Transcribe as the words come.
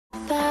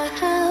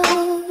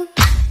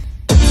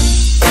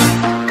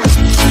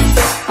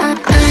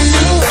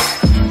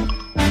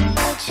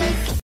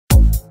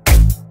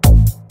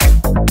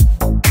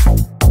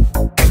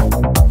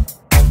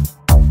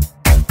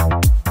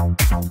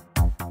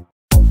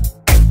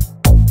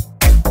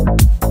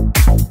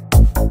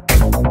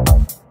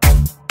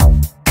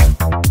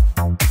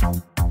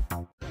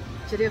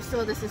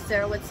Chirifso, this is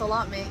Sarah with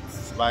Salat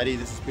Mates. Spidey,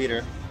 this is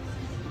Peter.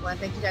 Well,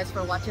 thank you guys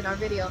for watching our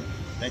video.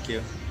 Thank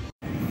you.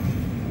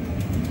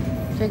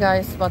 Okay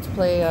guys, about to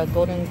play a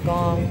golden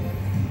gong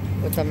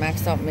with a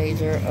maxed out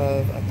major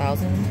of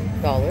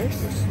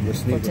 $1,000. We're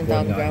sneak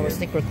 14,000 grand. We're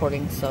sneak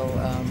recording, so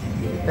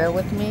bear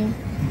with me.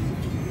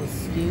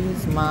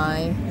 Excuse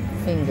my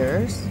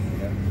fingers.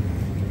 Yeah.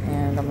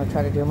 And I'm gonna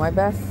try to do my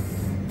best.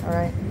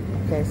 Alright.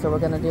 Okay, so we're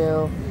gonna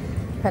do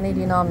penny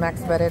denom,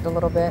 max bet it a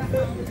little bit.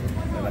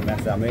 And a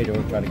maxed out major,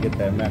 we'll try to get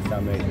that maxed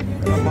out major.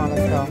 Come on,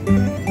 let's go.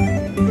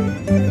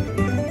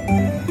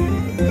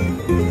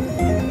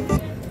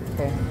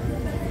 Okay.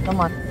 Come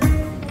on.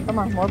 Come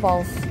on, more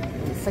balls.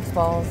 6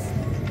 balls.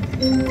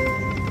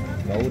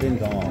 Golden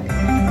gong.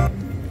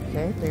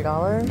 Okay, $3.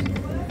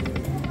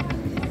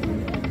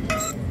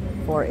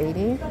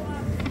 $4.80.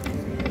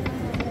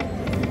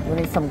 We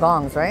need some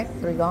gongs, right?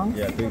 3 gongs?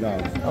 Yeah, 3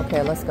 gongs.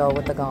 Okay, let's go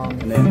with the gong.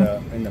 And then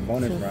in the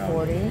bonus round,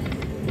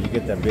 240. you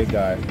get that big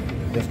guy,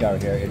 this guy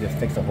right here, it just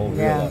takes the whole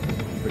reel up.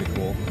 It's pretty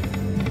cool.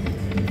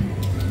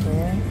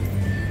 Yeah.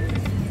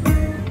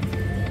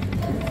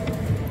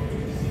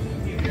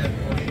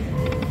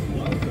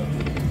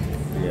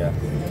 Yeah.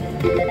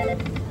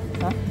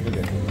 Huh? You're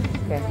good.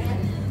 Okay.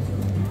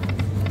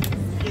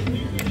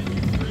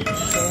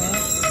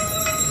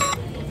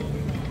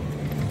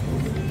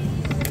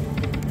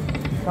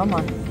 Come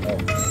on. Oh.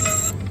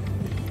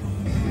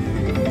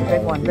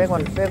 Big one, big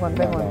one, big one,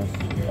 big one.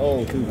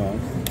 Oh, 2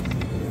 gongs.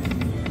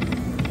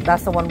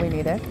 That's the one we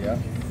needed. Yeah.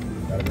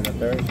 Gotta be the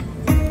 3rd.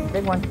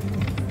 Big one.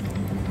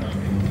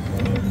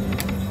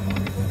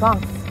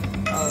 Gongs.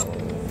 Oh,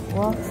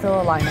 well,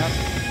 still a lineup.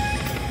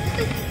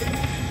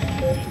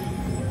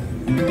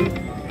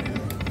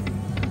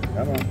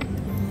 Come on.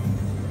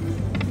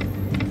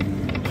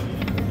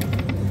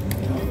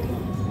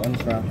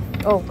 Bonus round.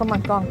 Oh, come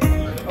on, gong.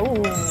 Oh.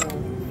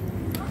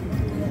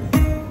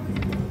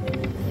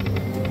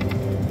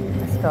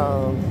 Let's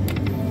go.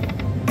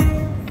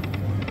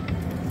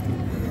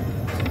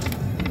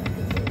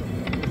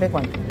 Big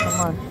one. Come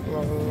on.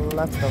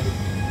 Let's go.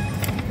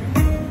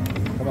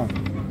 Come on.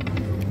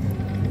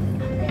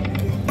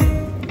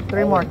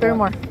 3 more, 3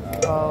 more.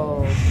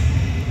 Oh.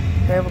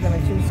 Okay, we're gonna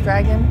choose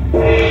dragon.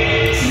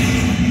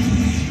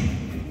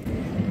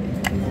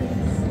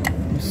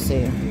 Let's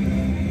see.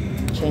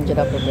 Change it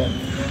up a bit.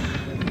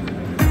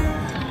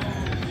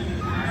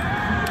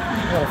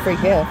 What a free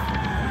gift.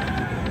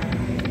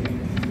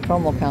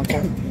 Promo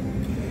counter.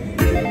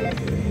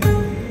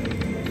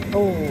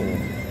 Oh.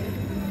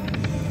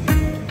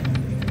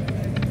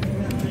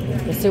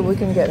 Let's see what we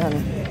can get,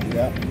 honey.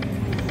 Yeah.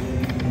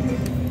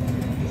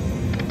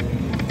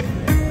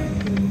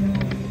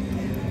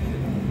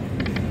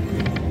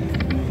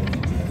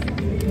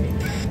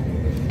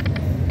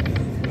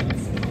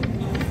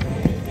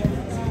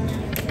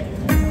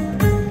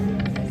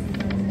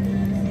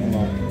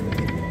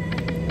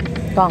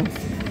 Gongs.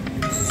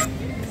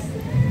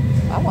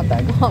 I want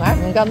that gong. I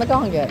haven't gotten the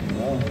gong yet.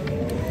 No.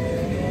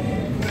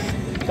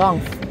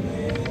 Gongs.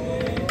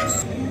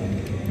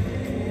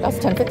 That's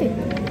 $10.50.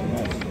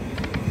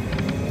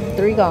 Nice.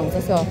 3 gongs.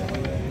 Let's go.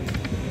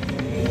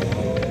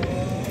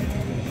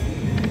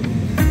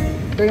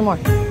 3 more.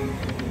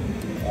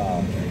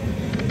 Wow.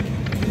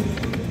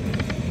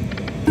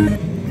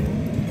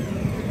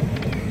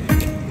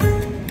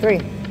 3.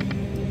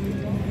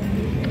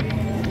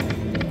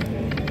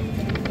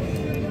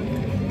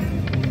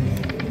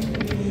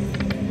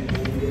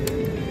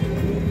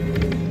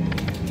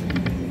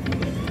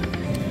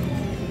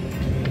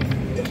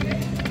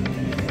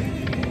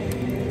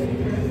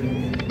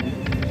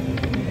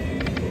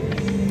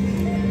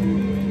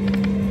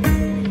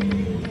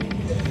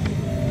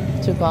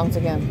 Two gongs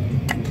again.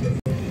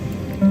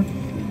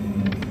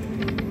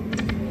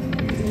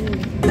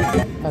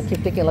 I keep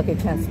thinking Lucky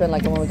can't spin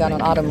like the one we got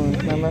on Autumn Moon,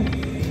 remember?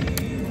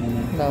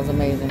 That was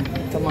amazing.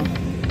 Come on.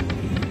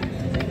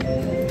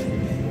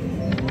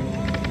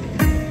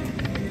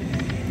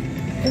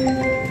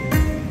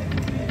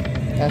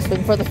 Gotta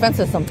swing for the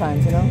fences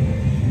sometimes, you know?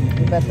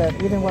 You bet that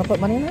you didn't want to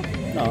put money in there?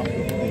 No.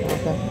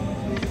 Okay.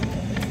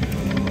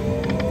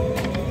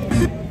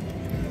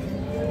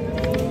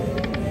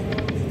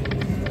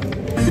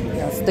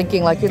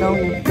 Thinking like, you know,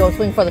 you go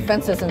swing for the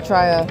fences and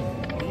try a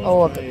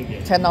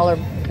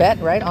 $10 bet,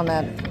 right, on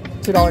that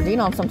 $2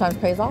 denom sometimes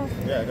pays off.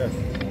 Yeah, it does.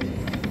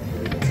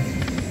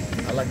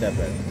 I like that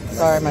bet.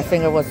 Sorry, my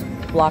finger was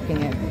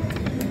blocking it.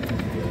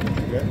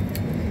 Good?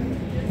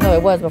 No,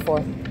 it was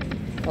before.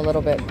 A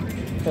little bit.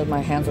 Because my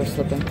hands were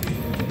slipping.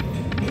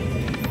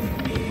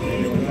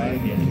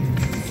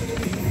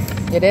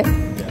 You did?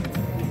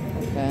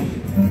 Yeah. Okay.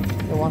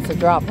 It wants to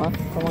drop, huh?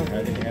 Come on.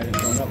 I think it had it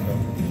going up though.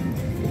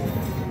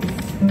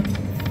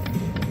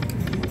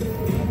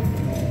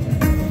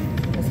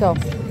 Let's go.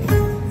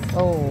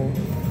 Oh.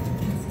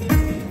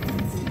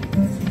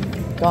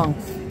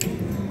 Gongs.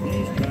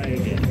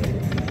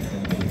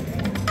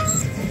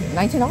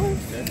 $19?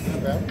 That's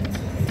not bad.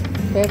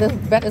 Okay, this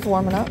bet is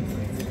warming up.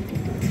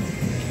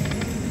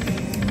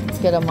 Let's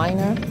get a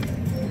minor.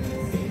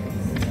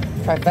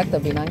 Trifecta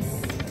would be nice.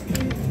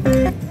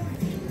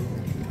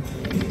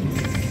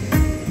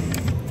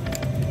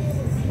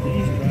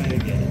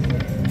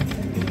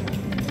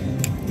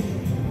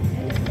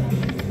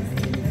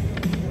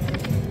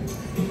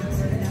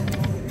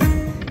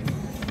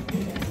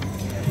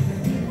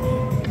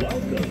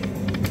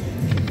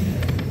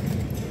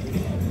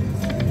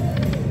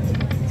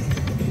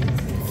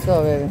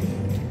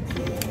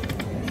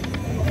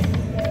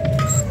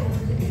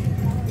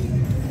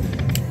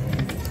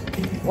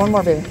 One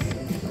more, baby.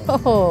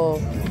 Oh.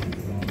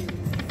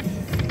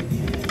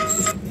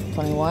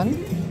 21.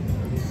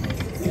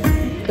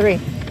 3.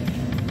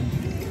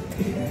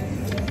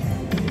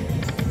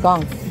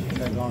 Gong.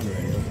 That gong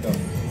already. Let's go.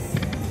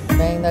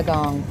 Bang the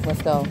gong.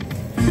 Let's go.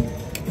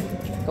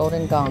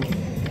 Golden gong.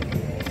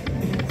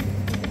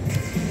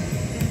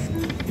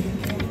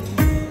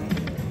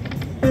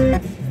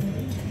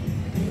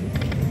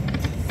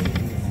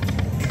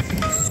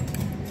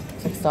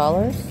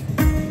 $6.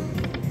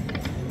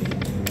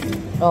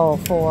 Oh,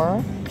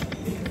 4.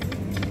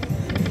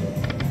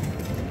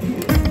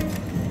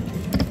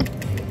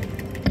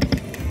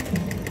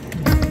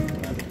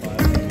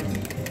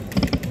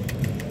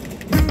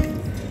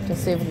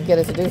 Just see if we can get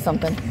it to do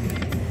something.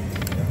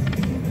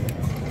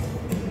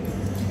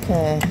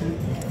 Okay.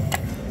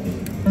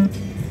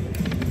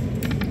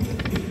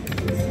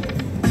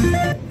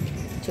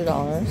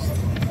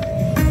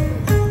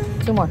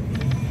 $2. 2 more.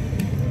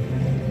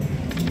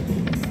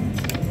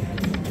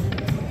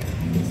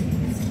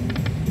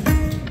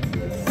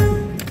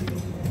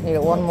 Need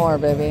it one more,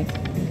 baby.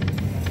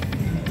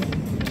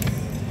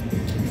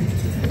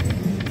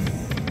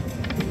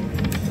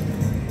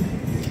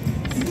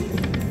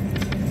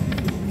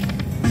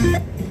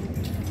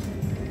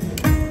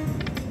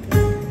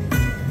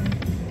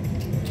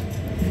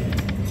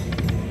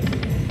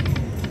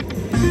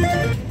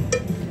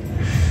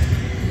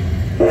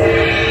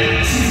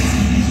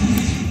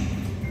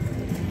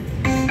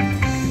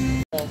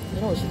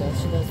 You know what she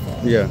does? She does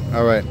that. Yeah.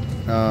 All right.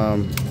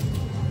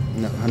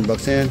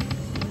 $100 in.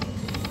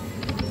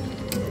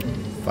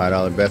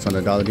 $5 bets on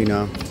the dollar D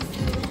now.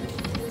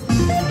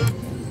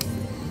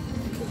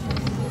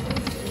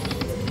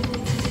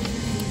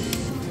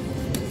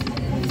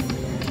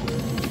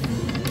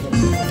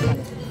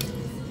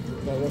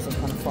 Yeah, yours is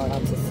kind of far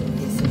out to see.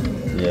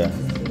 Yeah.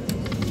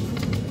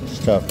 It's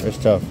tough. It's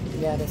tough.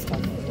 Yeah, it is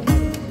tough.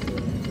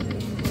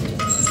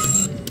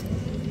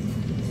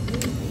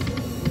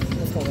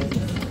 Let's go, baby.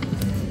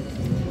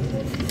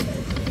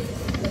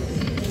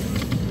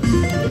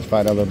 Those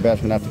 $5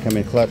 bets gonna have to come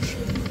in clutch.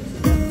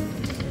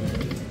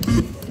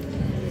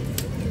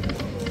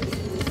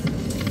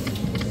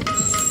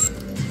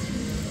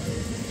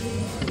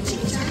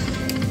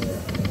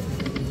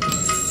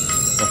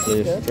 Hopefully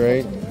it's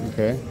straight.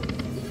 Okay.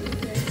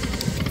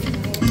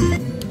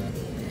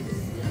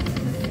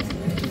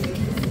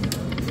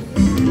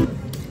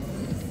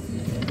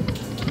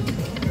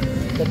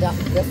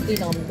 This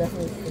denom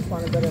definitely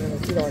responded better than the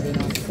 $2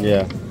 denom.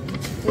 Yeah.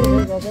 Here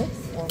we go, babe.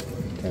 Oh.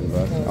 $10.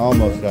 Okay.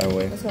 Almost got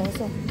away. Let's go, let's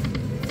go.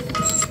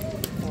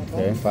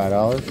 Okay,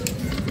 $5.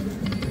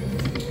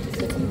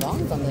 Get some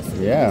gongs on this.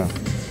 Yeah.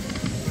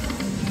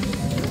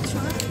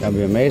 That'd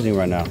be amazing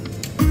right now.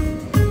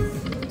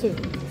 2.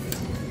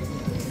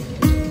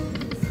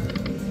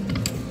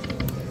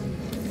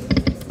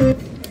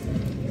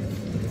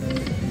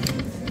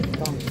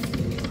 Gongs.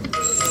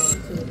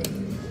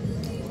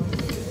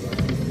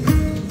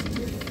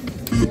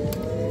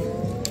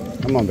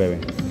 Come on, baby.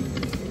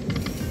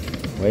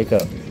 Wake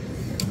up.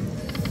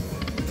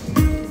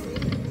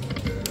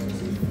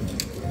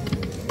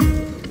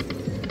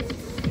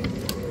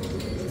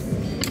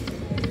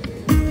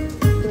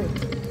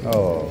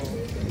 Oh,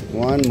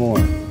 one more.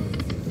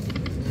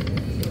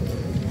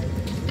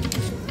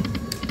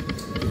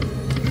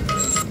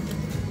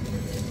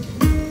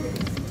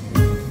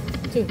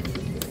 Two.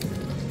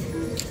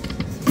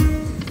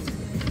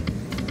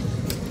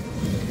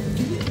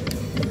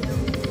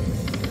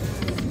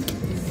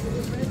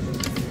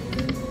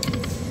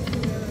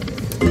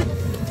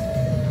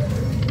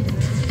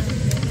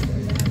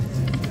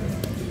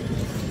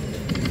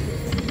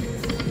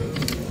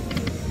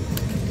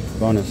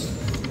 Bonus.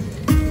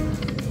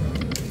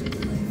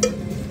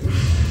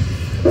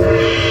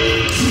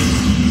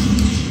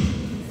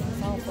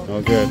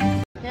 Oh, good.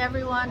 Hey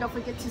everyone, don't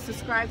forget to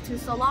subscribe to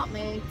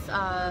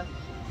Salotmates.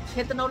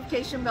 Hit the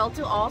notification bell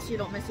to all so you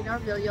don't miss any of our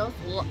videos.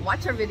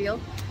 Watch our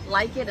video,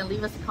 like it, and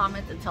leave us a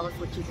comment and tell us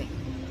what you think.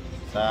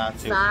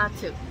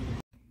 Sa-tu.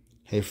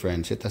 Hey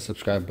friends, hit that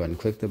subscribe button,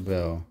 click the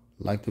bell,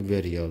 like the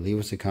video, leave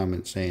us a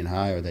comment saying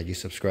hi or that you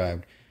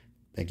subscribed.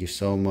 Thank you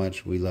so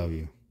much. We love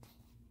you.